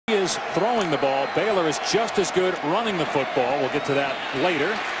is throwing the ball. Baylor is just as good running the football. We'll get to that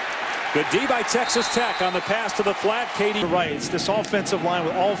later. Good D by Texas Tech on the pass to the flat. Katie. Right, it's this offensive line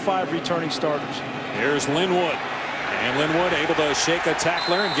with all 5 returning starters. Here's Linwood. And Linwood able to shake a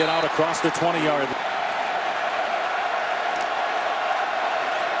tackler and get out across the 20-yard line.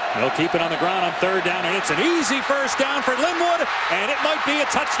 They'll keep it on the ground on 3rd down, and it's an easy 1st down for Linwood, and it might be a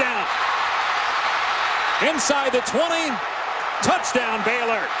touchdown. Inside the 20, touchdown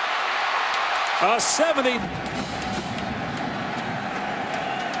Baylor. A 70.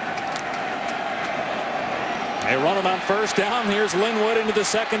 They run it on 1st down. Here's Linwood into the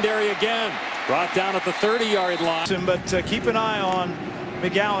secondary again. Brought down at the 30-yard line. But keep an eye on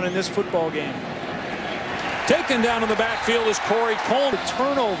McGowan in this football game. Taken down in the backfield is Corey Coleman. The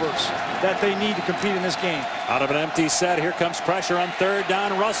turnovers that they need to compete in this game. Out of an empty set, here comes pressure on 3rd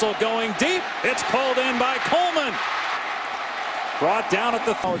down. Russell going deep. It's pulled in by Coleman. Brought down at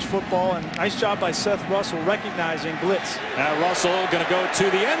the college football, and nice job by Seth Russell recognizing blitz. Now Russell going to go to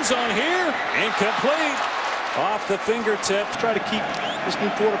the end zone here. Incomplete. Off the fingertip. Try to keep this new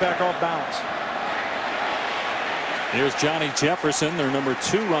quarterback off balance. Here's Johnny Jefferson, their number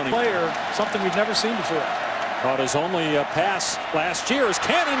 2 running player, something we've never seen before. Caught his only pass last year as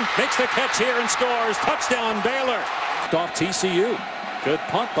Cannon makes the catch here and scores. Touchdown Baylor. Off TCU. Good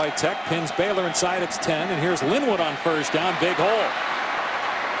punt by Tech. Pins Baylor inside its 10. And here's Linwood on 1st down. Big hole.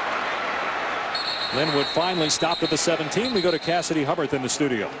 Linwood finally stopped at the 17. We go to Cassidy Hubbard in the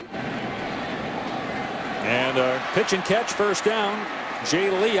studio. And pitch and catch 1st down.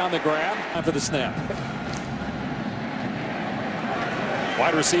 Jay Lee on the grab. Time for the snap.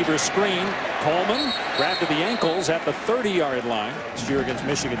 Wide receiver screen. Coleman grabbed to the ankles at the 30-yard line. This year against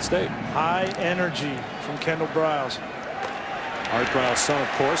Michigan State. High energy from Kendall Briles. Art Briles' son, of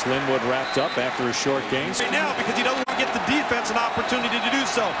course. Linwood wrapped up after a short gain. Right now, because he doesn't want to get the defense an opportunity to do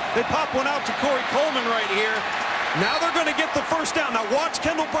so. They pop one out to Corey Coleman right here. Now they're going to get the 1st down. Now watch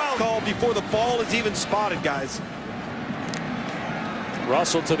Kendall Briles call before the ball is even spotted, guys.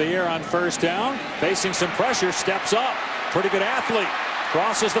 Russell to the air on 1st down. Facing some pressure. Steps up. Pretty good athlete.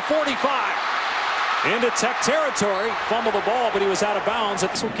 Crosses the 45. Into Tech territory. Fumbled the ball, but he was out of bounds.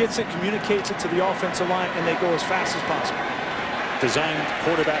 That's what gets it, communicates it to the offensive line, and they go as fast as possible. Designed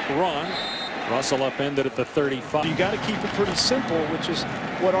quarterback run. Russell upended at the 35. You got to keep it pretty simple, which is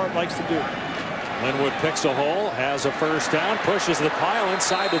what Art likes to do. Linwood picks a hole, has a 1st down, pushes the pile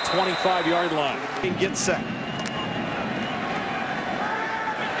inside the 25-yard line. And get set.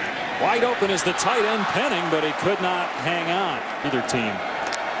 Wide open is the tight end Penning, but he could not hang on. Either team.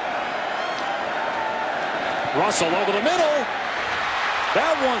 Russell over the middle.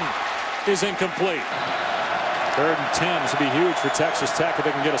 That one is incomplete. 3rd and 10. This would be huge for Texas Tech if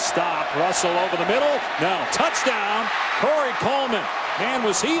they can get a stop. Russell over the middle. No. Touchdown. Corey Coleman. Man,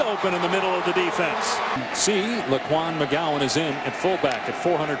 was he open in the middle of the defense. See, Laquan McGowan is in at fullback at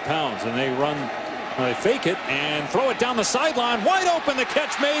 400 pounds, and they run. They fake it and throw it down the sideline. Wide open, the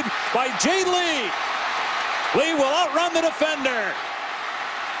catch made by Jay Lee. Lee will outrun the defender.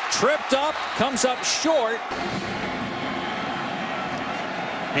 Tripped up, comes up short.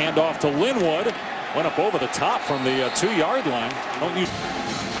 Hand off to Linwood. Went up over the top from the 2-yard line. Don't use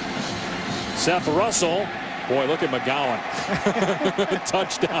Seth Russell. Boy, look at McGowan.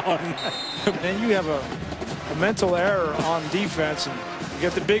 Touchdown. And then you have a mental error on defense, and you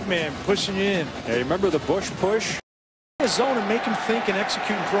got the big man pushing you in. Hey, remember the Bush push? Zone and make him think and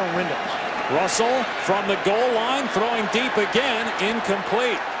execute and throwing windows. Russell from the goal line, throwing deep again,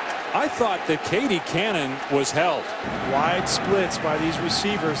 incomplete. I thought that Katie Cannon was held. Wide splits by these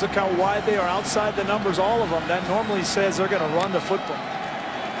receivers. Look how wide they are outside the numbers, all of them. That normally says they're going to run the football.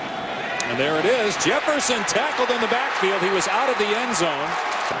 And there it is. Jefferson tackled in the backfield. He was out of the end zone.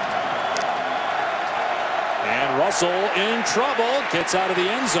 And Russell in trouble. Gets out of the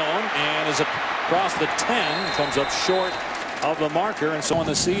end zone and is across the 10. Comes up short of the marker. And so on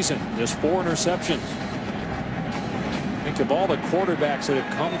the season, just 4 interceptions. Think of all the quarterbacks that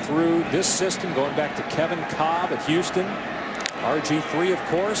have come through this system, going back to Kevin Cobb at Houston. RG3, of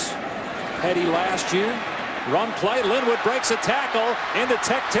course. Petty last year. Run play. Linwood breaks a tackle into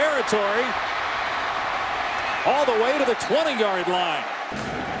Tech territory. All the way to the 20-yard line.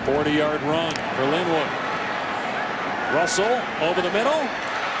 40-yard run for Linwood. Russell over the middle.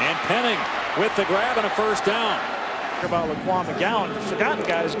 And Penning with the grab and a 1st down. About Laquan McGowan. Forgotten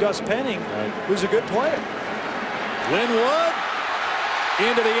guy is Gus Penning, who's a good player. Linwood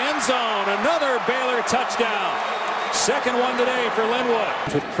into the end zone. Another Baylor touchdown. Second one today for Linwood.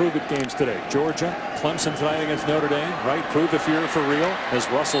 With prove-it games today. Georgia, Clemson tonight against Notre Dame. Right, prove if you're for real. As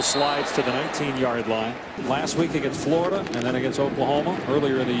Russell slides to the 19-yard line. Last week against Florida and then against Oklahoma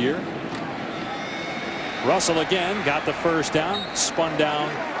earlier in the year. Russell again got the first down. Spun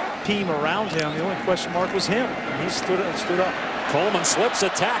down. Team around him. The only question mark was him. He stood up. Coleman slips a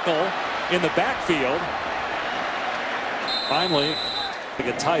tackle in the backfield. Finally,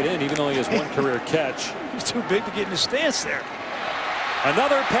 a tight end, even though he has one career catch. He's too big to get in his stance there.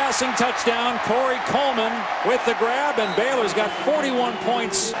 Another passing touchdown. Corey Coleman with the grab, and Baylor's got 41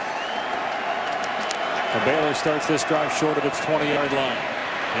 points. And Baylor starts this drive short of its 20-yard line.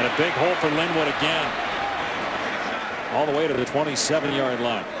 And a big hole for Linwood again. All the way to the 27-yard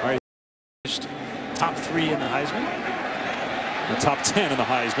line. All right. Top 3 in the Heisman. The top 10 in the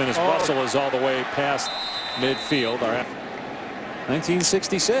Heisman as Russell is all the way past midfield. All right.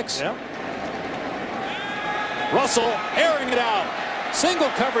 1966. Yep. Russell airing it out. Single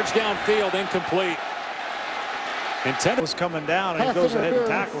coverage downfield, incomplete. Intended was coming down and he goes ahead and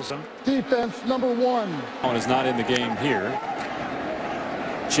tackles him. Defense number 1. One is not in the game here.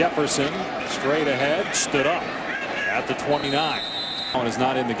 Jefferson straight ahead, stood up at the 29. One is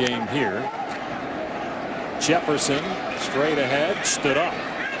not in the game here. Jefferson straight ahead, stood up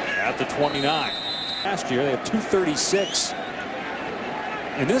at the 29. Last year they had 236.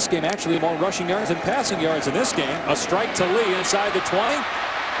 In this game, actually more rushing yards than passing yards in this game. A strike to Lee inside the 20.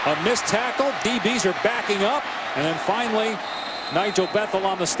 A missed tackle. DBs are backing up. And then finally, Nigel Bethel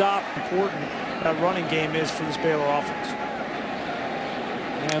on the stop. Important that running game is for this Baylor offense.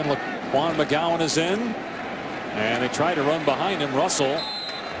 And look, Juan McGowan is in. And they try to run behind him. Russell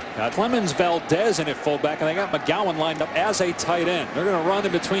got Clemens Valdez in at fullback. And they got McGowan lined up as a tight end. They're going to run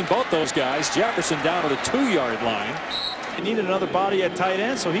in between both those guys. Jefferson down to the 2-yard line. He needed another body at tight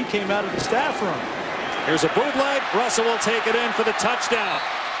end, so he came out of the staff room. Here's a bootleg. Russell will take it in for the touchdown.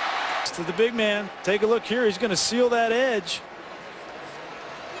 To the big man. Take a look here. He's going to seal that edge.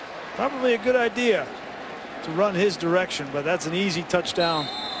 Probably a good idea to run his direction, but that's an easy touchdown.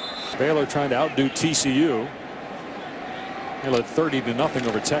 Baylor trying to outdo TCU. They led 30-0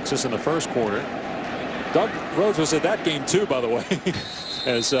 over Texas in the first quarter. Doug Rhodes was at that game too, by the way,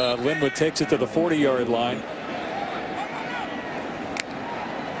 as Linwood takes it to the 40-yard line.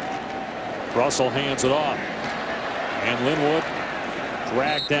 Russell hands it off. And Linwood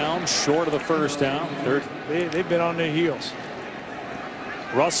dragged down short of the first down. They've been on their heels.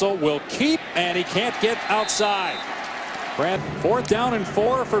 Russell will keep, and he can't get outside. Brand 4th down and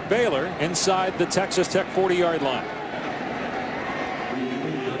 4 for Baylor inside the Texas Tech 40-yard line.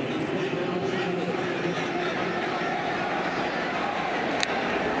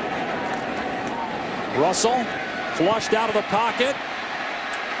 Russell flushed out of the pocket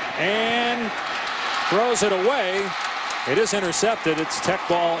and throws it away. It is intercepted. It's Tech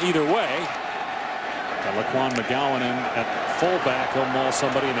ball either way. Got Laquan McGowan in at fullback. He'll maul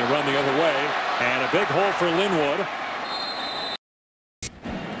somebody and they run the other way. And a big hole for Linwood.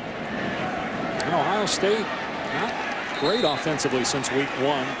 And Ohio State not great offensively since week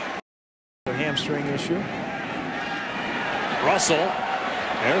 1. A hamstring issue. Russell.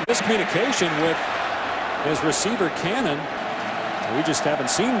 There's miscommunication with his receiver Cannon. We just haven't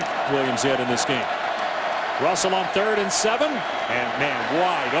seen Williams yet in this game. Russell on 3rd and 7. And man,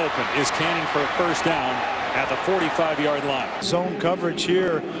 wide open is Cannon for a first down at the 45-yard line. Zone coverage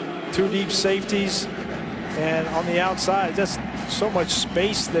here. 2 deep safeties. And on the outside, just so much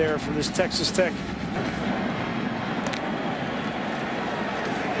space there for this Texas Tech.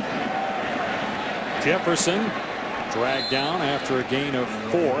 Jefferson dragged down after a gain of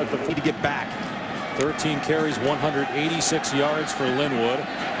 4 at the Need to get back. 13 carries, 186 yards for Linwood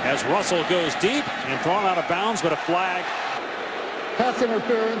as Russell goes deep and thrown out of bounds, but a flag. Pass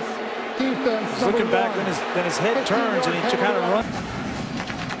interference. Defense. He's looking back, then his head turns and he kind of runs.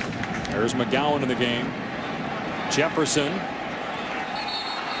 There's McGowan in the game. Jefferson.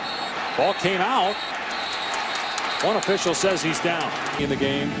 Ball came out. One official says he's down in the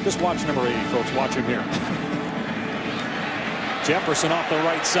game. Just watch number 80, folks. Watch him here. Jefferson off the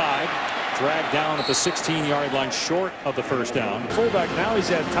right side. Dragged down at the 16-yard line short of the first down. Fullback, now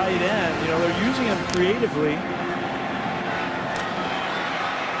he's at tight end. You know, they're using him creatively.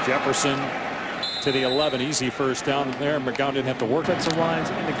 Jefferson to the 11. Easy first down there. McGowan didn't have to work. Defensive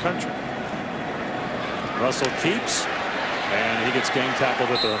lines in the country. Russell keeps. And he gets gang tackled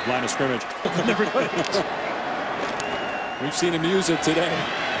at the line of scrimmage. We've seen him use it today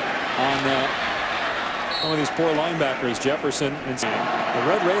on some of these poor linebackers. Jefferson and the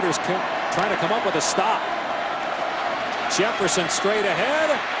Red Raiders trying to come up with a stop. Jefferson straight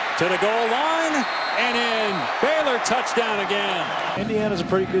ahead to the goal line and in. Baylor touchdown again. Indiana's a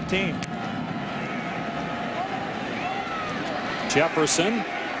pretty good team. Jefferson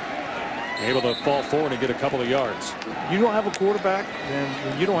able to fall forward and get a couple of yards. You don't have a quarterback,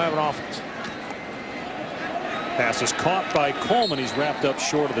 then you don't have an offense. Pass is caught by Coleman. He's wrapped up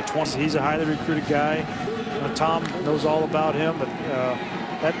short of the 20. He's a highly recruited guy. Tom knows all about him, but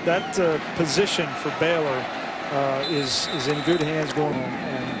that position for Baylor is in good hands going on,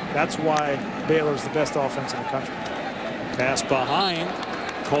 and that's why Baylor's the best offense in the country. Pass behind.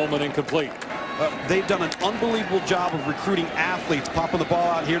 Coleman incomplete. They've done an unbelievable job of recruiting athletes, popping the ball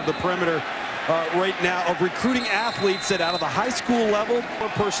out here to the perimeter right now, of recruiting athletes that out of the high school level, more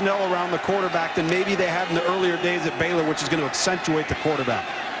personnel around the quarterback than maybe they had in the earlier days at Baylor, which is going to accentuate the quarterback.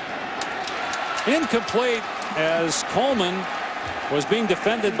 Incomplete as Coleman was being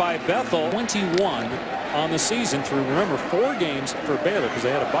defended by Bethel. 21 on the season through, remember, 4 games for Baylor because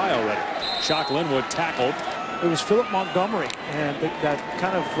they had a bye already. Shock Linwood tackled. It was Philip Montgomery, and that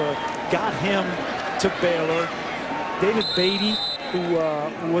kind of got him to Baylor. David Beatty,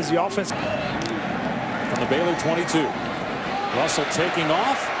 who was the offense. From the Baylor 22. Russell taking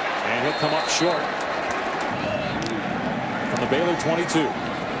off, and he'll come up short. From the Baylor 22.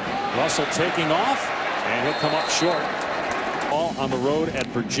 Russell taking off, and he'll come up short. Ball on the road at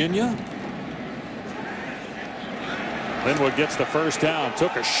Virginia. Linwood gets the first down,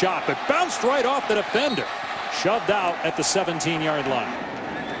 took a shot, but bounced right off the defender. Shoved out at the 17-yard line.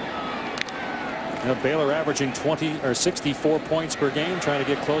 You know, Baylor averaging 64 points per game, trying to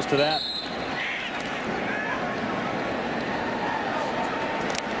get close to that.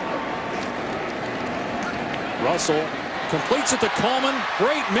 Russell completes it to Coleman.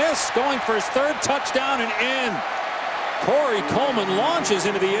 Great miss, going for his 3rd touchdown and in. Corey Coleman launches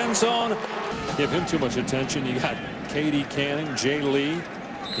into the end zone. Give him too much attention. You got Katie Cannon, Jay Lee.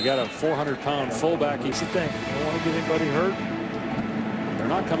 You got a 400-pound fullback. He's the thing. You don't want to get anybody hurt. They're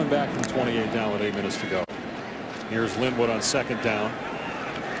not coming back from 28 down with 8 minutes to go. Here's Linwood on 2nd down.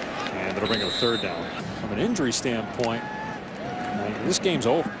 And they'll bring up 3rd down. From an injury standpoint, this game's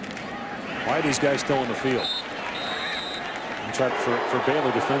over. Why are these guys still in the field? For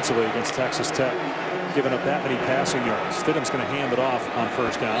Baylor defensively against Texas Tech, giving up that many passing yards. Stidham's going to hand it off on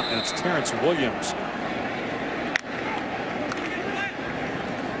 1st down, and it's Terrence Williams.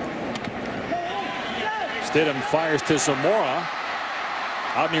 Stidham fires to Zamora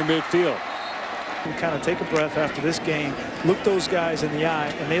out near midfield. You kind of take a breath after this game, look those guys in the eye,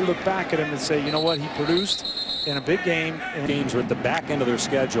 and they look back at him and say, you know what, he produced in a big game. Games are at the back end of their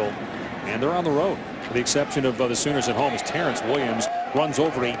schedule, and they're on the road. With the exception of the Sooners at home, as Terrence Williams runs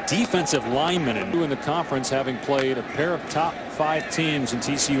over a defensive lineman. And in the conference, having played a pair of top 5 teams in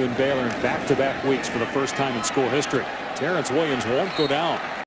TCU and Baylor in back-to-back weeks for the first time in school history. Terrence Williams won't go down.